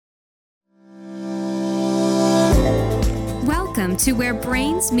Welcome to Where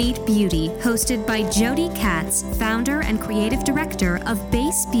Brains Meet Beauty, hosted by Jody Katz, founder and creative director of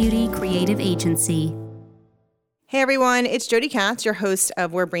Base Beauty Creative Agency. Hey everyone, it's Jody Katz, your host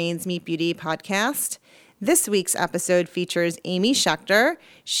of Where Brains Meet Beauty podcast. This week's episode features Amy Schechter.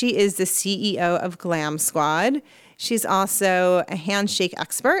 She is the CEO of Glam Squad. She's also a handshake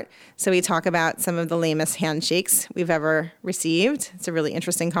expert, so we talk about some of the lamest handshakes we've ever received. It's a really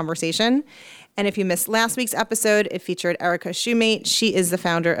interesting conversation. And if you missed last week's episode, it featured Erica Shoemate. She is the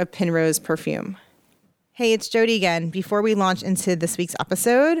founder of Penrose Perfume. Hey, it's Jody again. Before we launch into this week's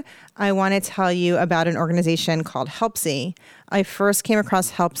episode, I want to tell you about an organization called Helpsy. I first came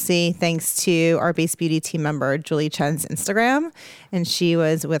across Helpsy thanks to our Base Beauty team member, Julie Chen's Instagram. And she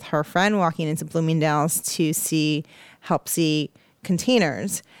was with her friend walking into Bloomingdale's to see Helpsy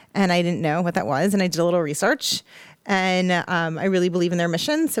containers. And I didn't know what that was. And I did a little research. And I really believe in their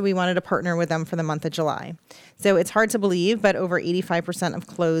mission, so we wanted to partner with them for the month of July. So it's hard to believe, but over 85% of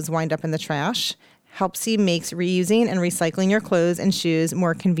clothes wind up in the trash. Helpsy makes reusing and recycling your clothes and shoes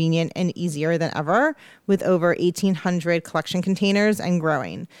more convenient and easier than ever, with over 1,800 collection containers and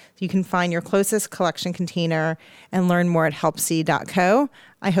growing. So you can find your closest collection container and learn more at helpsy.co.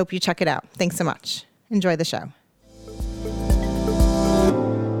 I hope you check it out. Thanks so much. Enjoy the show.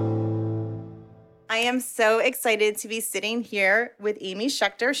 I am so excited to be sitting here with Amy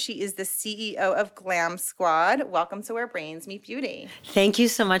Schechter. She is the CEO of Glam Squad. Welcome to Where Brains Meet Beauty. Thank you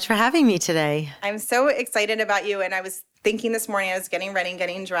so much for having me today. I'm so excited about you. And I was thinking this morning, I was getting ready and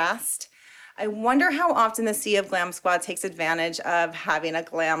getting dressed. I wonder how often the CEO of Glam Squad takes advantage of having a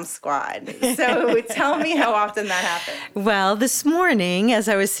glam squad. So tell me how often that happens. Well, this morning, as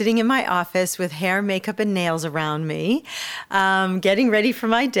I was sitting in my office with hair, makeup, and nails around me, getting ready for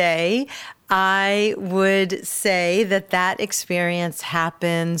my day, I would say that experience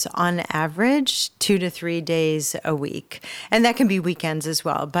happens on average 2 to 3 days a week. And that can be weekends as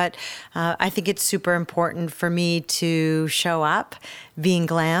well. But I think it's super important for me to show up being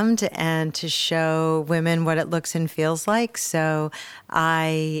glammed and to show women what it looks and feels like. So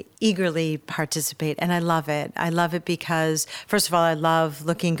I eagerly participate and I love it. I love it because, first of all, I love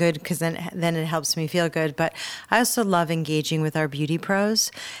looking good because then it helps me feel good. But I also love engaging with our beauty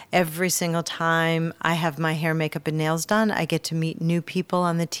pros. Every single time I have my hair, makeup, and nails done, I get to meet new people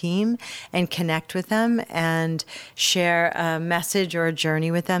on the team and connect with them and share a message or a journey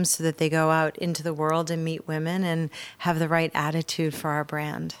with them so that they go out into the world and meet women and have the right attitude for our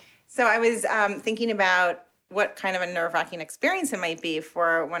brand. So I was thinking about what kind of a nerve-wracking experience it might be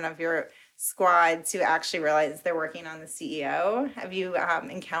for one of your squad to actually realize they're working on the CEO. Have you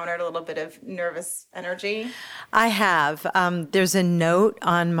encountered a little bit of nervous energy? I have. There's a note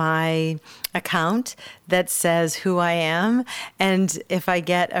on my account that says who I am. And if I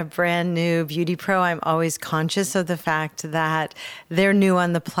get a brand new beauty pro, I'm always conscious of the fact that they're new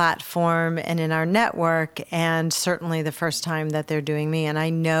on the platform and in our network, and certainly the first time that they're doing me. And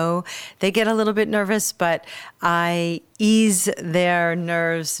I know they get a little bit nervous, but I ease their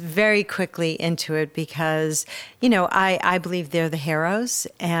nerves very quickly into it because, I believe they're the heroes,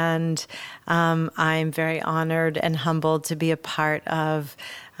 and I'm very honored and humbled to be a part of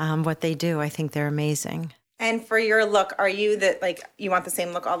what they do. I think they're amazing. And for your look, are you you want the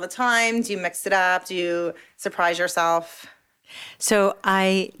same look all the time? Do you mix it up? Do you surprise yourself? So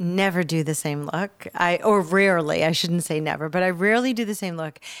I never do the same look. Rarely, I shouldn't say never, but I rarely do the same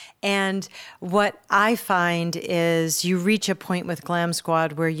look. And what I find is you reach a point with Glam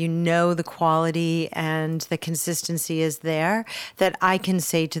Squad where you know the quality and the consistency is there, that I can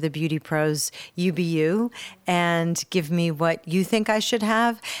say to the beauty pros, you be you, and give me what you think I should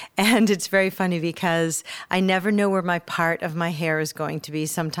have. And it's very funny because I never know where my part of my hair is going to be.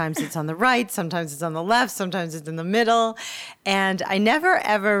 Sometimes it's on the right, sometimes it's on the left, sometimes it's in the middle. And I never,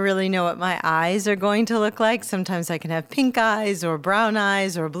 ever really know what my eyes are going to look like. Sometimes I can have pink eyes or brown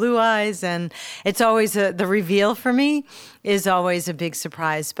eyes or blue eyes. And it's always the reveal for me is always a big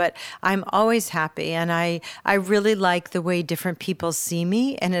surprise. But I'm always happy. And I really like the way different people see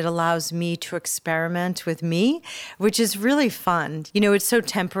me. And it allows me to experiment with me, which is really fun. It's so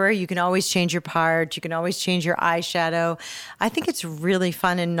temporary. You can always change your part. You can always change your eyeshadow. I think it's really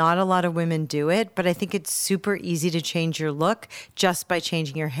fun. And not a lot of women do it. But I think it's super easy to change your look just by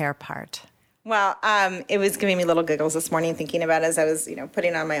changing your hair part. Well, it was giving me little giggles this morning thinking about it as I was,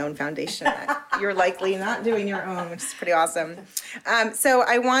 putting on my own foundation that you're likely not doing your own, which is pretty awesome. So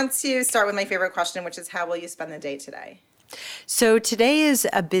I want to start with my favorite question, which is how will you spend the day today? So today is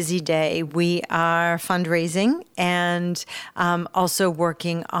a busy day. We are fundraising and also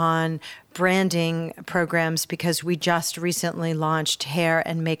working on branding programs because we just recently launched hair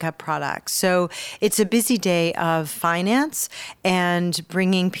and makeup products. So it's a busy day of finance and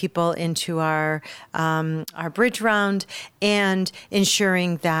bringing people into our bridge round and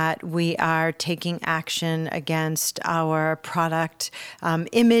ensuring that we are taking action against our product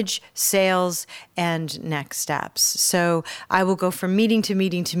image, sales, and next steps. So I will go from meeting to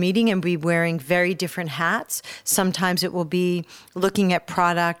meeting to meeting and be wearing very different hats. Sometimes it will be looking at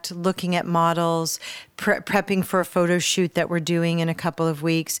product, looking at models, prepping for a photo shoot that we're doing in a couple of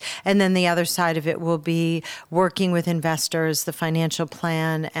weeks. And then the other side of it will be working with investors, the financial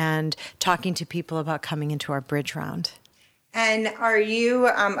plan, and talking to people about coming into our bridge round. And are you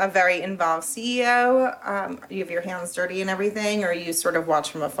a very involved CEO? You have your hands dirty and everything, or you sort of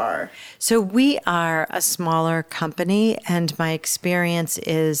watch from afar? So we are a smaller company, and my experience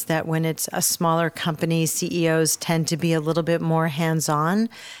is that when it's a smaller company, CEOs tend to be a little bit more hands-on.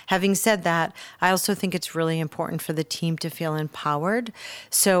 Having said that, I also think it's really important for the team to feel empowered.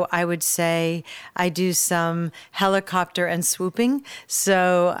 So I would say I do some helicopter and swooping.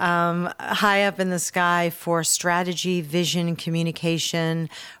 So high up in the sky for strategy, vision, and communication,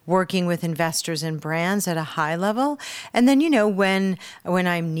 working with investors and brands at a high level. And then, when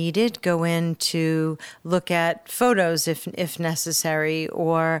I'm needed, go in to look at photos if necessary,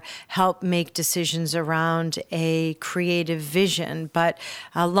 or help make decisions around a creative vision. But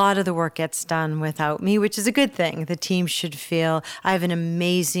a lot of the work gets done without me, which is a good thing. The team should feel I have an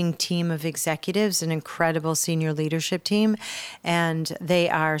amazing team of executives, an incredible senior leadership team, and they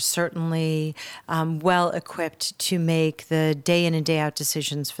are certainly well equipped to make the day in and day out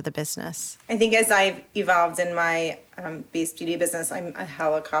decisions for the business. I think as I've evolved in my Base Beauty business, I'm a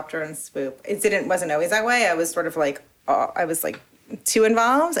helicopter and swoop. It wasn't always that way. I was sort of I was too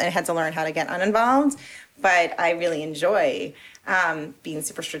involved, and I had to learn how to get uninvolved. But I really enjoy being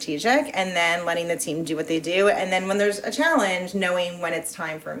super strategic and then letting the team do what they do. And then when there's a challenge, knowing when it's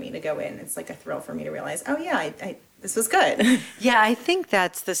time for me to go in, it's like a thrill for me to realize, oh yeah, this was good. Yeah, I think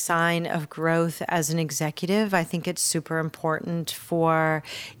that's the sign of growth as an executive. I think it's super important for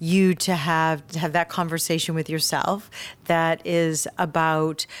you to have that conversation with yourself that is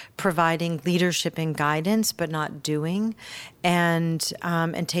about providing leadership and guidance, but not doing, and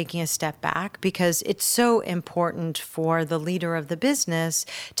taking a step back, because it's so important for the leader of the business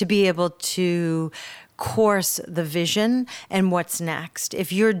to be able to course the vision and what's next.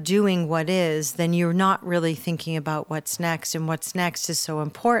 If you're doing what is, then you're not really thinking about what's next. And what's next is so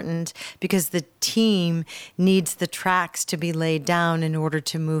important because the team needs the tracks to be laid down in order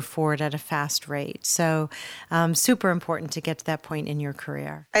to move forward at a fast rate. So super important to get to that point in your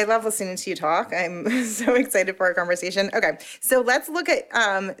career. I love listening to you talk. I'm so excited for our conversation. Okay, so let's look at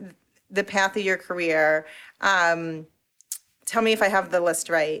the path of your career. Tell me if I have the list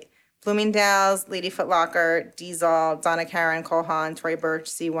right. Bloomingdale's, Lady Foot Locker, Diesel, Donna Karan, Cole Haan, Tory Burch,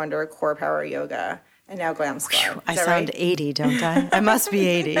 C Wonder, Core Power Yoga, and now Glam Squad. I sound right? 80, don't I? I must be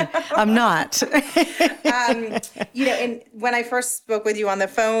 80. I'm not. And when I first spoke with you on the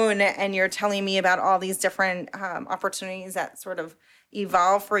phone and you're telling me about all these different opportunities that sort of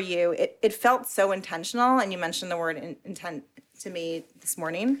evolve for you, it felt so intentional. And you mentioned the word intent to me this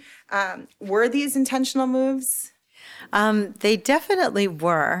morning. Were these intentional moves? They definitely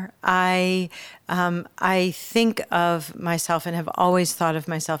were. I think of myself and have always thought of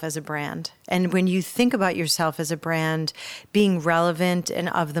myself as a brand. And when you think about yourself as a brand, being relevant and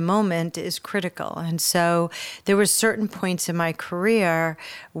of the moment is critical. And so there were certain points in my career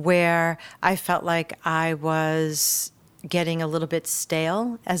where I felt like I was getting a little bit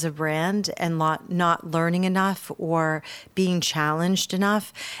stale as a brand and not learning enough or being challenged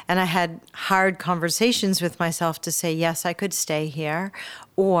enough. And I had hard conversations with myself to say, yes, I could stay here,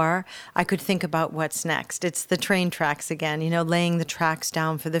 or I could think about what's next. It's the train tracks again, laying the tracks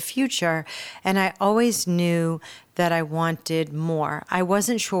down for the future. And I always knew that I wanted more. I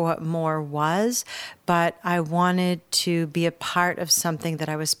wasn't sure what more was, but I wanted to be a part of something that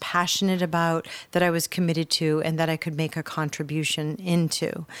I was passionate about, that I was committed to, and that I could make a contribution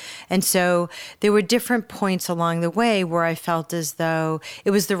into. And so there were different points along the way where I felt as though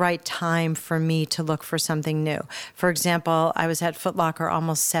it was the right time for me to look for something new. For example, I was at Foot Locker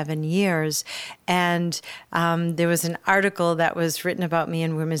almost 7 years, and there was an article that was written about me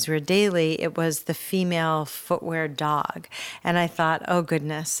in Women's Wear Daily. It was the female footwear dog. And I thought, oh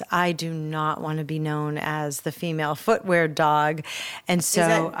goodness, I do not want to be known as the female footwear dog. And so is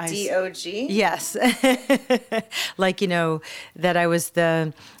that D-O-G? Yes. That I was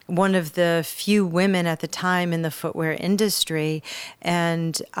one of the few women at the time in the footwear industry,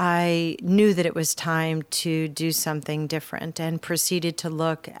 and I knew that it was time to do something different and proceeded to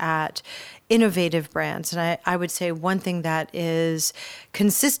look at innovative brands. And I would say one thing that is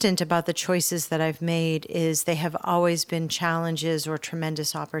consistent about the choices that I've made is they have always been challenges or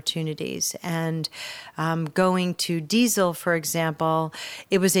tremendous opportunities. And going to Diesel, for example,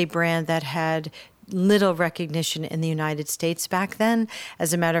 it was a brand that had little recognition in the United States back then.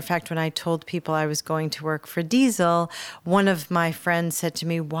 As a matter of fact, when I told people I was going to work for Diesel, one of my friends said to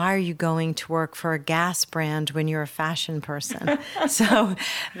me, "Why are you going to work for a gas brand when you're a fashion person?" So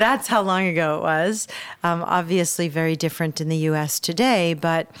that's how long ago it was. Obviously very different in the US today,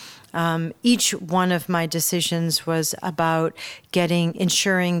 but each one of my decisions was about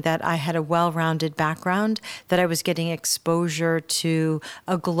ensuring that I had a well-rounded background, that I was getting exposure to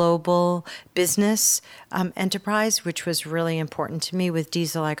a global business enterprise, which was really important to me. With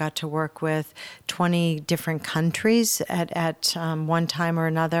Diesel, I got to work with 20 different countries at one time or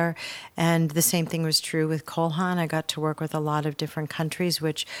another. And the same thing was true with Cole Haan. I got to work with a lot of different countries,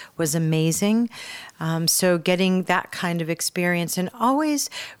 which was amazing. So getting that kind of experience and always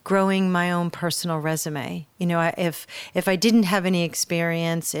growing my own personal resume. You know, if I didn't have any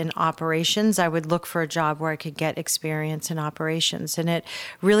experience in operations, I would look for a job where I could get experience in operations. And it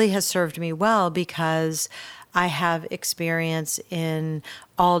really has served me well because I have experience in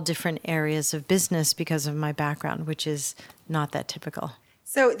all different areas of business because of my background, which is not that typical.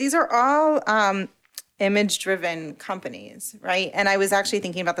 So these are all image-driven companies, right? And I was actually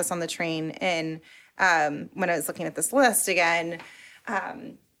thinking about this on the train, and when I was looking at this list again,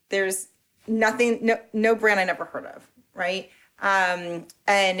 there's no brand I never heard of, right?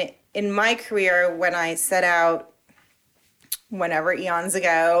 And in my career, when I set out, whenever eons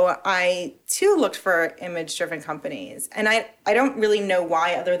ago, I too looked for image-driven companies. And I don't really know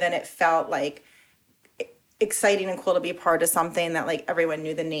why, other than it felt like exciting and cool to be part of something that like everyone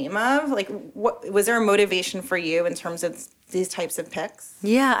knew the name of. Like, what was there a motivation for you in terms of these types of picks?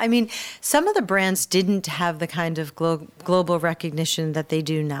 Yeah, I mean, some of the brands didn't have the kind of global recognition that they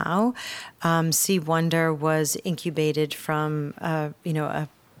do now. C. Wonder was incubated from a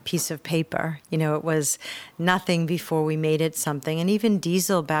piece of paper. You know, it was nothing before we made it something. And even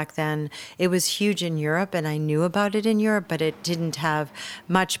Diesel back then, it was huge in Europe, and I knew about it in Europe, but it didn't have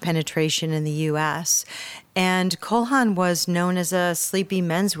much penetration in the US. And Cole Haan was known as a sleepy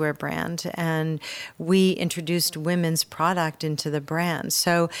menswear brand, and we introduced women's product into the brand.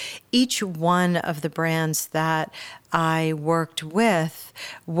 So each one of the brands that I worked with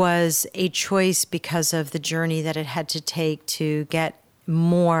was a choice because of the journey that it had to take to get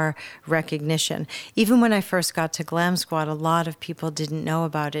more recognition. Even when I first got to Glam Squad, a lot of people didn't know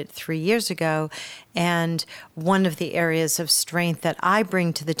about it 3 years ago. And one of the areas of strength that I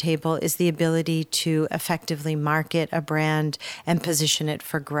bring to the table is the ability to effectively market a brand and position it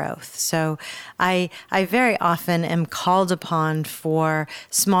for growth. So I very often am called upon for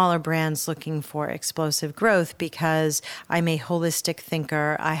smaller brands looking for explosive growth because I'm a holistic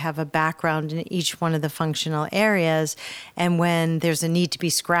thinker. I have a background in each one of the functional areas. And when there's a need to be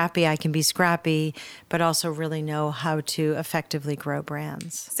scrappy, I can be scrappy, but also really know how to effectively grow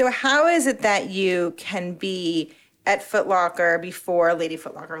brands. So how is it that you can be at Foot Locker before Lady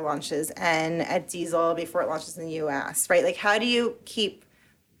Foot Locker launches and at Diesel before it launches in the US, right? Like, how do you keep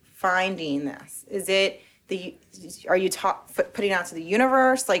finding this? Is it are you putting out to the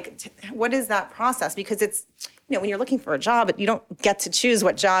universe? Like, what is that process? Because it's, when you're looking for a job, you don't get to choose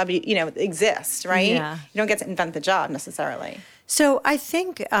what job, exists, right? Yeah. You don't get to invent the job necessarily. So I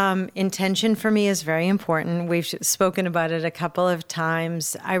think intention for me is very important. We've spoken about it a couple of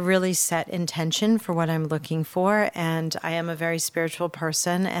times. I really set intention for what I'm looking for, and I am a very spiritual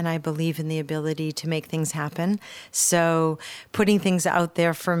person, and I believe in the ability to make things happen. So putting things out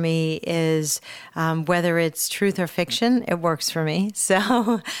there for me is, whether it's truth or fiction, it works for me.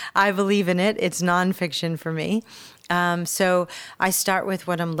 So I believe in it. It's nonfiction for me. So I start with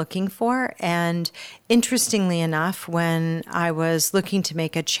what I'm looking for. And interestingly enough, when I was looking to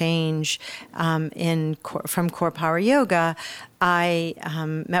make a change from Core Power Yoga, I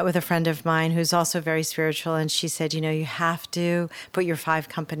met with a friend of mine who's also very spiritual, and she said, you have to put your 5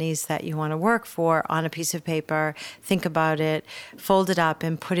 companies that you want to work for on a piece of paper, think about it, fold it up,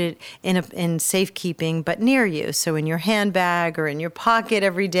 and put it in safekeeping, but near you, so in your handbag or in your pocket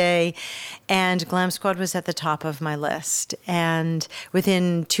every day. And Glam Squad was at the top of my list. And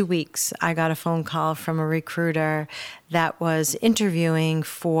within 2 weeks, I got a phone call from a recruiter that was interviewing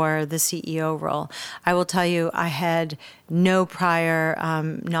for the CEO role. I will tell you, I had no prior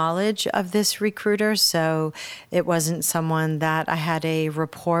knowledge of this recruiter, so it wasn't someone that I had a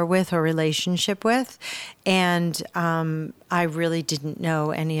rapport with or relationship with. And I really didn't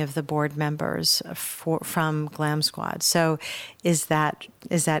know any of the board members from Glam Squad. So is that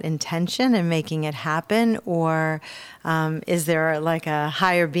intention in making it happen, or is there like a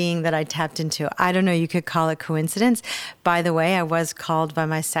higher being that I tapped into? I don't know. You could call it coincidence. By the way, I was called by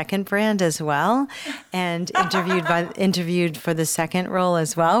my second brand as well, and interviewed for the second role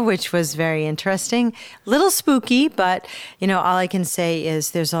as well, which was very interesting. Little spooky, but all I can say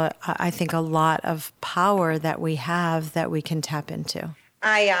is there's I think a lot of power that we have that we can tap into.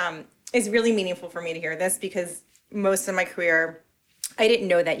 It's really meaningful for me to hear this, because most of my career, I didn't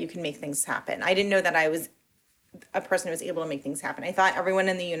know that you can make things happen. I didn't know that I was a person who was able to make things happen. I thought everyone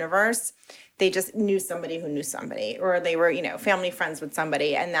in the universe, they just knew somebody who knew somebody, or they were, family friends with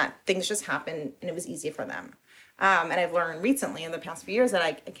somebody, and that things just happened and it was easy for them. And I've learned recently in the past few years that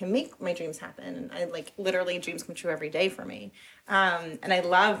I can make my dreams happen. And I literally dreams come true every day for me. And I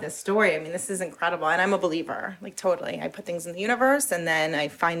love this story. I mean, this is incredible. And I'm a believer, totally. I put things in the universe, and then I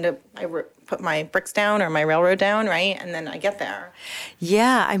put my bricks down or my railroad down, right? And then I get there.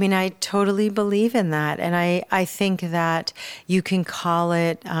 Yeah, I mean, I totally believe in that. And I think that you can call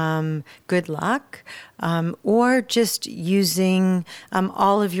it good luck, or just using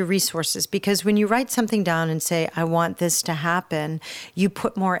all of your resources. Because when you write something down and say, I want this to happen, you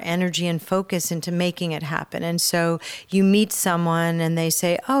put more energy and focus into making it happen. And so you meet someone and they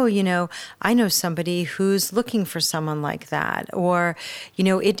say, oh, I know somebody who's looking for someone like that. Or,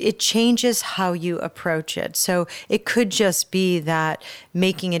 it changes how you approach it. So it could just be that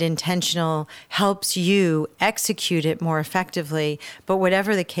making it intentional helps you execute it more effectively. But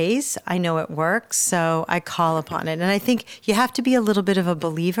whatever the case, I know it works. So I call upon it. And I think you have to be a little bit of a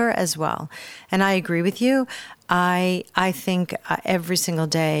believer as well. And I agree with you. I think every single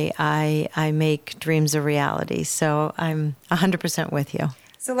day I make dreams a reality. So I'm 100% with you.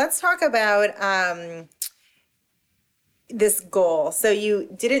 So let's talk about this goal. So you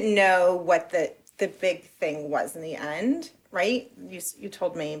didn't know what the big thing was in the end, right? You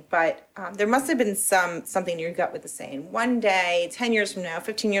told me, but there must have been something in your gut with the saying, one day, 10 years from now,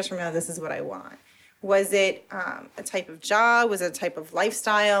 15 years from now, this is what I want. Was it a type of job? Was it a type of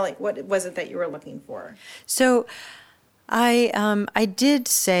lifestyle? What was it that you were looking for? So I did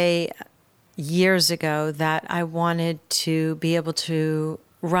say years ago that I wanted to be able to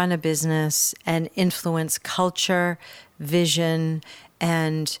run a business and influence culture, vision,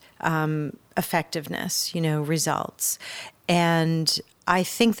 and effectiveness, results. And I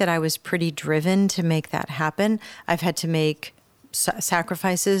think that I was pretty driven to make that happen. I've had to make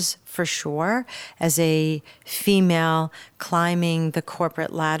sacrifices for sure. As a female, climbing the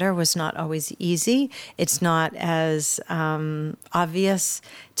corporate ladder was not always easy. It's not as obvious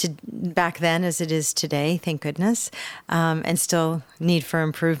back then as it is today, thank goodness, and still need for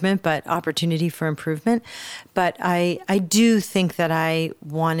improvement, but opportunity for improvement. But I do think that I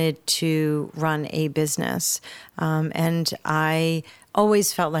wanted to run a business, and I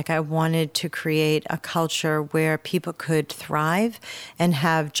always felt like I wanted to create a culture where people could thrive and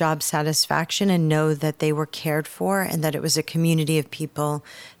have job satisfaction and know that they were cared for and that it was a community of people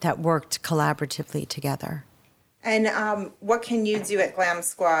that worked collaboratively together. And what can you do at Glam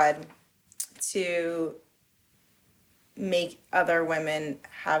Squad to make other women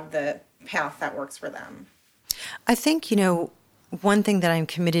have the path that works for them? I think, one thing that I'm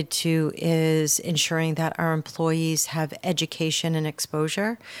committed to is ensuring that our employees have education and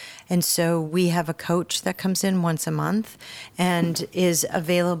exposure. And so we have a coach that comes in once a month and is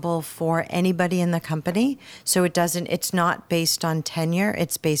available for anybody in the company. So it's not based on tenure,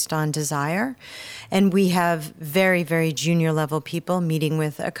 it's based on desire. And we have very, very junior level people meeting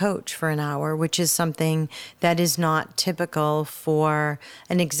with a coach for an hour, which is something that is not typical for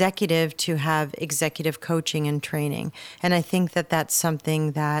an executive to have executive coaching and training. And I think that that's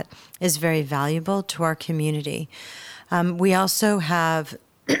something that is very valuable to our community. We also have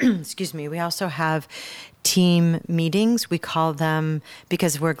we also have team meetings. We call them,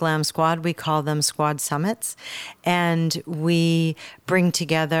 because we're Glam Squad, we call them Squad Summits. And we bring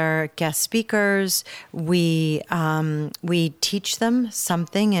together guest speakers. We teach them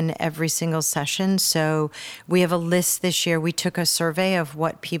something in every single session. So we have a list this year. We took a survey of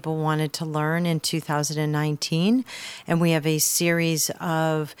what people wanted to learn in 2019. And we have a series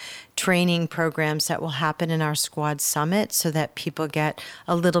of training programs that will happen in our squad summit so that people get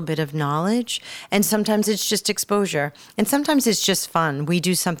a little bit of knowledge. And sometimes it's just exposure. And sometimes it's just fun. We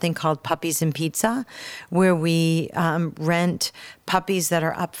do something called Puppies and Pizza, where we rent puppies that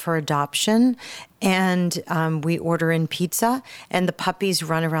are up for adoption, and we order in pizza, and the puppies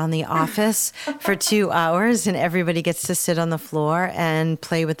run around the office for 2 hours, and everybody gets to sit on the floor and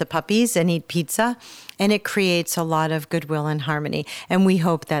play with the puppies and eat pizza. And it creates a lot of goodwill and harmony. And we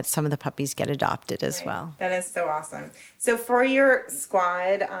hope that some of the puppies get adopted as well. That is so awesome. So for your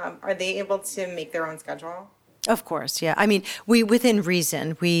squad, are they able to make their own schedule? Of course, yeah. I mean, we within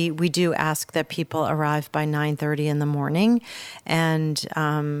reason, we do ask that people arrive by 9:30 in the morning, and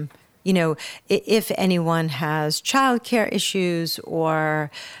if anyone has childcare issues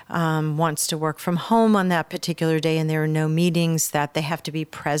or wants to work from home on that particular day and there are no meetings that they have to be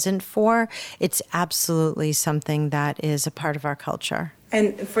present for, it's absolutely something that is a part of our culture.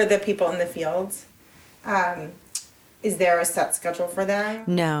 And for the people in the field, is there a set schedule for them?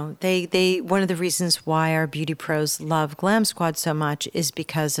 No, they one of the reasons why our beauty pros love Glam Squad so much is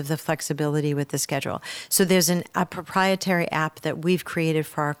because of the flexibility with the schedule. So there's a proprietary app that we've created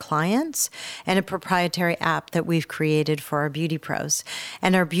for our clients and a proprietary app that we've created for our beauty pros.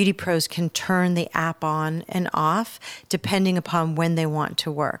 And our beauty pros can turn the app on and off depending upon when they want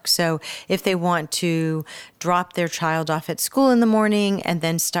to work. So if they want to drop their child off at school in the morning and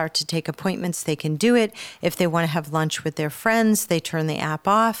then start to take appointments, they can do it. If they want to have lunch with their friends, they turn the app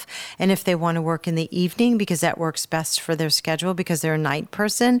off. And if they want to work in the evening, because that works best for their schedule, because they're a night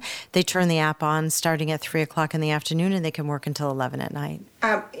person, they turn the app on starting at 3 o'clock in the afternoon, and they can work until 11 at night.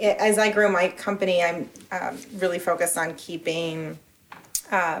 As I grow my company, I'm really focused on keeping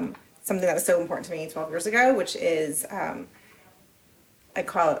something that was so important to me 12 years ago, which is I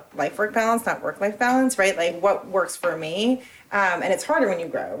call it life-work balance, not work-life balance, right? Like what works for me. And it's harder when you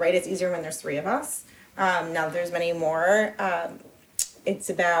grow, right? It's easier when there's 3 of us. Now there's many more. It's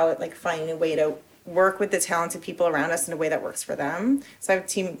about like finding a way to work with the talented people around us in a way that works for them. So I have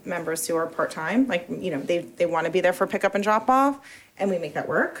team members who are part-time, like, they want to be there for pickup and drop off, and we make that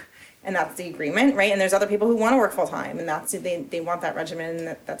work. And that's the agreement, right? And there's other people who want to work full-time, and that's they want that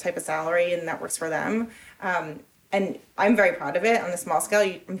regimen, that type of salary, and that works for them. And I'm very proud of it on a small scale.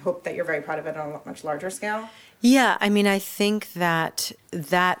 I hope that you're very proud of it on a much larger scale. Yeah, I mean, I think that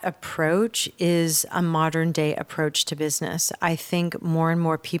approach is a modern day approach to business. I think more and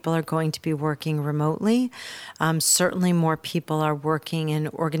more people are going to be working remotely. Certainly more people are working in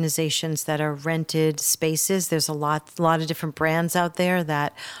organizations that are rented spaces. There's a lot of different brands out there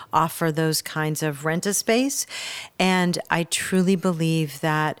that offer those kinds of rent-a-space. And I truly believe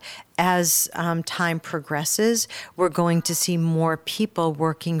that as time progresses, we're going to see more people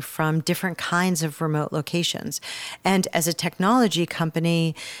working from different kinds of remote locations. And as a technology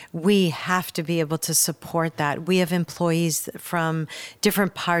company, we have to be able to support that. We have employees from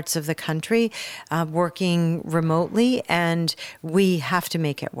different parts of the country working remotely, and we have to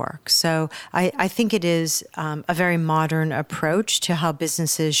make it work. So I think it is a very modern approach to how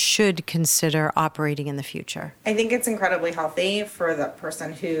businesses should consider operating in the future. I think it's incredibly healthy for the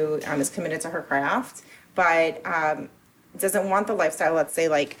person who is committed to her craft, but doesn't want the lifestyle, let's say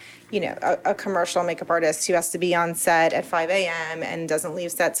like, a commercial makeup artist who has to be on set at 5 a.m. and doesn't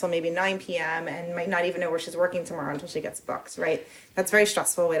leave set till maybe 9 p.m. and might not even know where she's working tomorrow until she gets booked, right? That's a very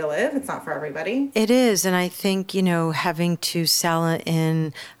stressful way to live. It's not for everybody. It is. And I think, having to sell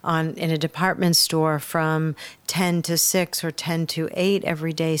in a department store from 10 to 6 or 10 to 8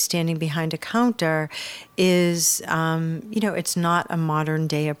 every day standing behind a counter is, it's not a modern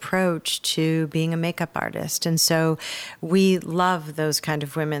day approach to being a makeup artist. And so we love those kind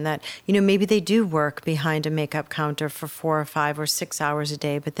of women that, maybe they do work behind a makeup counter for 4 or 5 or 6 hours a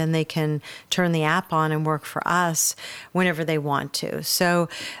day, but then they can turn the app on and work for us whenever they want to. So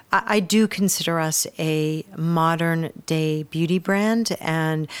I do consider us a modern day beauty brand,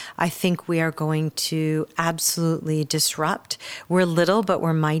 and I think we are going to absolutely disrupt. We're little, but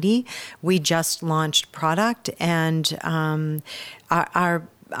we're mighty. We just launched product, and our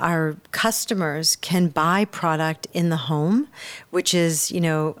customers can buy product in the home, which is,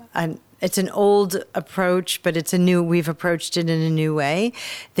 it's an old approach, but we've approached it in a new way.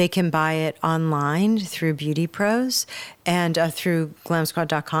 They can buy it online through Beauty Pros and through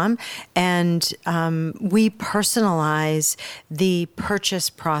glamsquad.com. And we personalize the purchase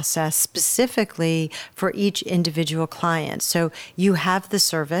process specifically for each individual client. So you have the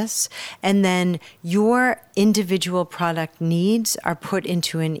service, and then your individual product needs are put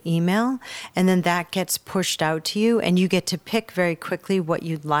into an email, and then that gets pushed out to you, and you get to pick very quickly what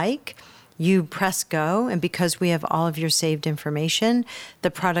you'd like. you press go, and because we have all of your saved information,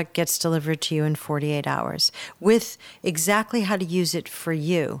 the product gets delivered to you in 48 hours with exactly how to use it for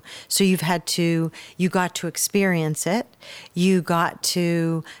you. So you got to experience it, you got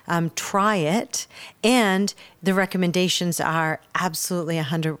to try it, and the recommendations are absolutely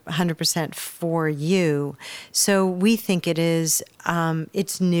 100% for you. So we think it is,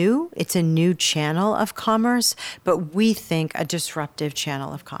 it's new. It's a new channel of commerce, but we think a disruptive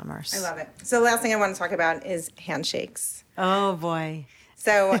channel of commerce. I love it. So the last thing I want to talk about is handshakes. Oh, boy.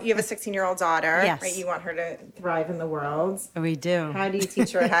 So you have a 16-year-old daughter, Yes. right? You want her to thrive in the world. We do. How do you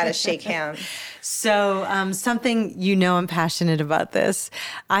teach her how to shake hands? So something, I'm passionate about this.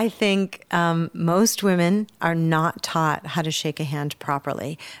 I think most women are not taught how to shake a hand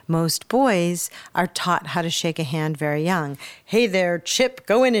properly. Most boys are taught how to shake a hand very young. Hey there, Chip,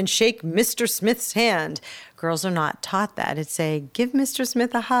 go in and shake Mr. Smith's hand. Girls are not taught that. It's give Mr.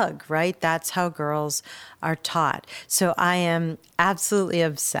 Smith a hug, right? That's how girls are taught. So I am absolutely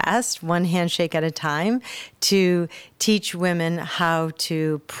obsessed, one handshake at a time, to teach women how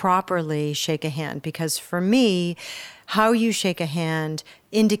to properly shake a hand. Because for me, how you shake a hand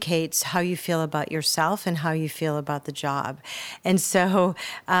indicates how you feel about yourself and how you feel about the job. And so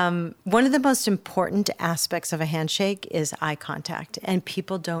one of the most important aspects of a handshake is eye contact. And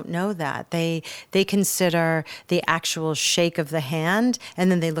people don't know that. They consider the actual shake of the hand, and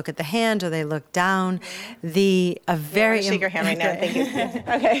then they look at the hand or they look down. Shake your hand right now. Thank you.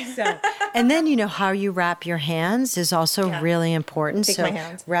 Okay. And then, how you wrap your hands is also really important. Take my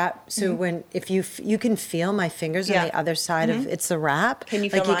hand. If you can feel my fingers on the other side of it's the wrap. Can you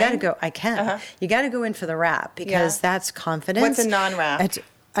feel you got to mine? go. I can. You got to go in for the wrap because that's confidence. What's a non-wrap?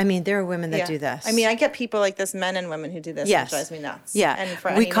 There are women that do this. I get people like this, men and women who do this. Yes. It drives me nuts. Yeah.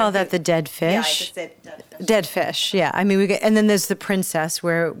 And we call that the dead fish. Yeah, I just said dead fish. Dead fish. Yeah. And then there's the princess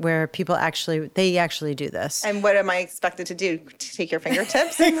where people actually do this. And what am I expected to do? To take your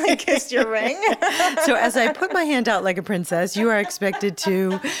fingertips and kiss your ring? So as I put my hand out like a princess, you are expected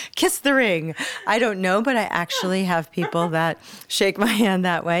to kiss the ring. I don't know, but I actually have people that shake my hand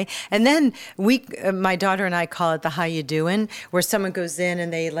that way. And then my daughter and I call it the how you doing, where someone goes in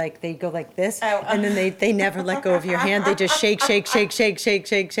and they go like this, and then they never let go of your hand. They just shake, shake, shake, shake, shake,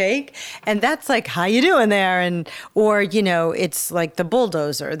 shake, shake. And that's like, how you doing there? Or it's like the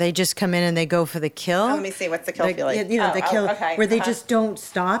bulldozer. They just come in and they go for the kill. Let me see, what's the kill feel like? The kill, okay. where they just don't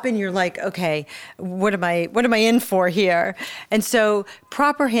stop, and you're like, okay, what am I in for here? And so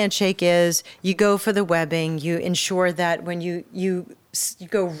proper handshake is you go for the webbing, you ensure that when you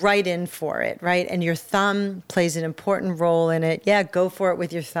go right in for it, right? And your thumb plays an important role in it. Yeah, go for it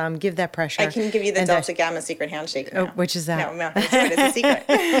with your thumb. Give that pressure. I can give you the Delta Gamma secret handshake now. Which is that? No, it's a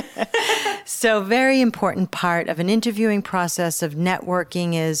secret. So very important part of an interviewing process of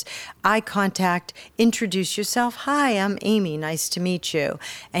networking is eye contact. Introduce yourself. Hi, I'm Amy. Nice to meet you.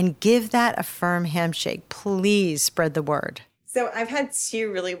 And give that a firm handshake. Please spread the word. So I've had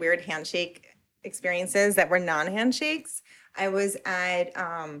two really weird handshake experiences that were non-handshakes. I was at,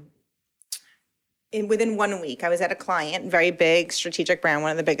 within 1 week, I was at a client, very big strategic brand,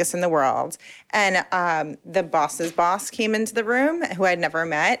 one of the biggest in the world. And the boss's boss came into the room, who I'd never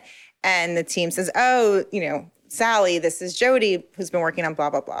met. And the team says, Sally, this is Jody, who's been working on blah,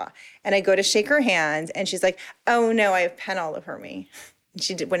 blah, blah. And I go to shake her hand, and she's like, oh, no, I have pen all over me. And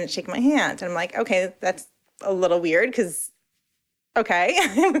she wouldn't shake my hand. And I'm like, okay, that's a little weird because, okay,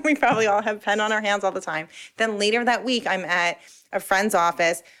 we probably all have pen on our hands all the time. Then later that week, I'm at a friend's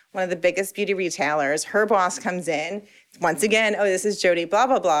office, one of the biggest beauty retailers. Her boss comes in. Once again, oh, this is Jody, blah,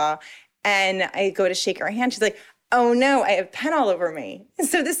 blah, blah. And I go to shake her hand. She's like, oh, no, I have pen all over me.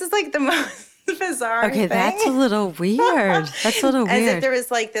 So this is like the most bizarre thing. That's a little weird. That's a little weird. As if there was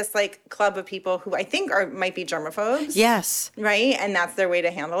this club of people who I think might be germaphobes. Yes. Right? And that's their way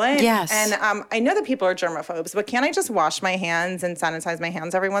to handle it. Yes. And I know that people are germaphobes, but can't I just wash my hands and sanitize my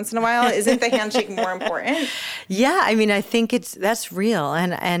hands every once in a while? Isn't the handshake more important? Yeah, I think that's real,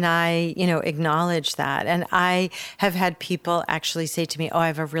 and I acknowledge that. And I have had people actually say to me, "Oh, I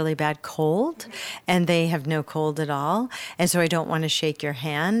have a really bad cold," and they have no cold at all, and so I don't want to shake your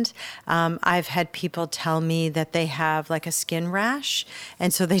hand. I've had people tell me that they have like a skin rash,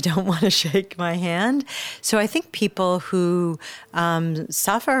 and so they don't want to shake my hand. So I think people who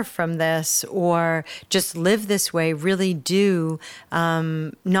suffer from this or just live this way really do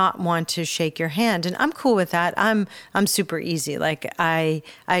not want to shake your hand, and I'm cool with that. I'm super easy. Like I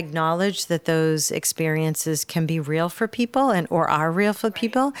acknowledge that those experiences can be real for people or are real for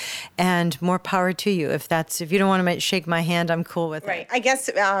people, and more power to you. If you don't want to shake my hand, I'm cool with it. Right. I guess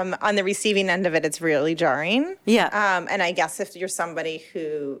on the receiving end of it, it's really jarring. Yeah. And I guess if you're somebody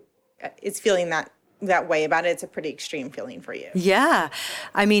who is feeling that way about it. It's a pretty extreme feeling for you. Yeah.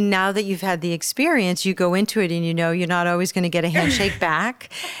 I mean, now that you've had the experience, you go into it and you know you're not always going to get a handshake back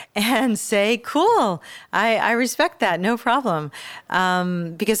and say, cool, I respect that, no problem.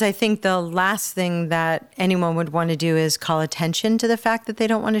 Because I think the last thing that anyone would want to do is call attention to the fact that they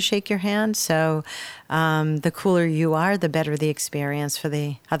don't want to shake your hand. So the cooler you are, the better the experience for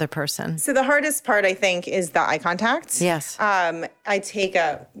the other person. So the hardest part, I think, is the eye contact. Yes. I take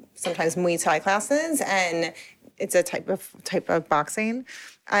sometimes Muay Thai classes, and it's a type of boxing,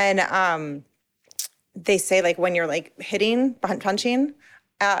 and they say like when you're like hitting, punching,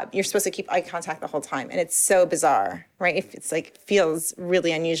 you're supposed to keep eye contact the whole time, and it's so bizarre, right? If it's like feels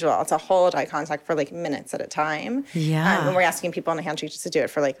really unusual to hold eye contact for like minutes at a time. Yeah. And we're asking people on a handshake just to do it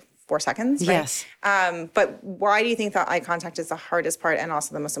for like 4 seconds, right? Yes. But why do you think that eye contact is the hardest part and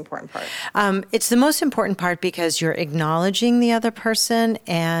also the most important part? It's the most important part because you're acknowledging the other person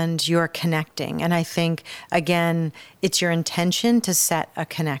and you're connecting. And I think, again, it's your intention to set a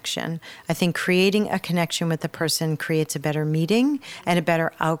connection. I think creating a connection with the person creates a better meeting and a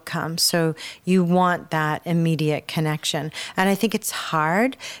better outcome. So you want that immediate connection. And I think it's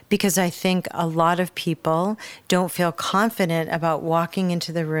hard because I think a lot of people don't feel confident about walking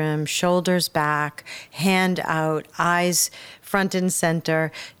into the room, shoulders back, hand out, eyes front and center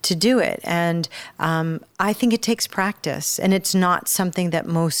to do it. And I think it takes practice, and it's not something that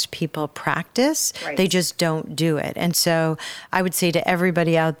most people practice. Right. They just don't do it. And so I would say to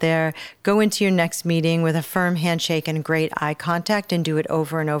everybody out there, go into your next meeting with a firm handshake and great eye contact and do it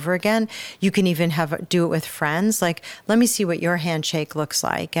over and over again. You can even do it with friends. Like, let me see what your handshake looks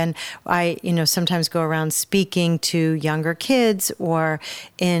like. And I, sometimes go around speaking to younger kids, or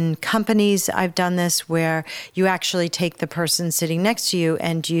in companies, I've done this where you actually take the person sitting next to you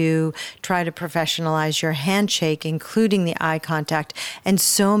and you try to professionalize your handshake, including the eye contact. And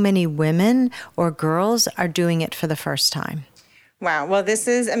so many women or girls are doing it for the first time. Wow. Well, this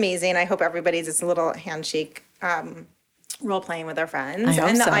is amazing. I hope everybody's just a little handshake role playing with their friends,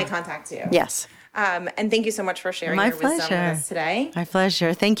 and the eye contact too. Yes. And thank you so much for sharing My your wisdom pleasure. with us today. My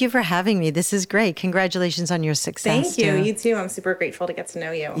pleasure. Thank you for having me. This is great. Congratulations on your success. Thank you. You too. I'm super grateful to get to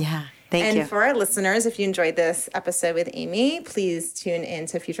know you. Yeah. Thank you. And for our listeners, if you enjoyed this episode with Amy, please tune in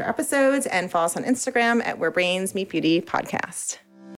to future episodes and follow us on Instagram at Where Brains Meet Beauty Podcast.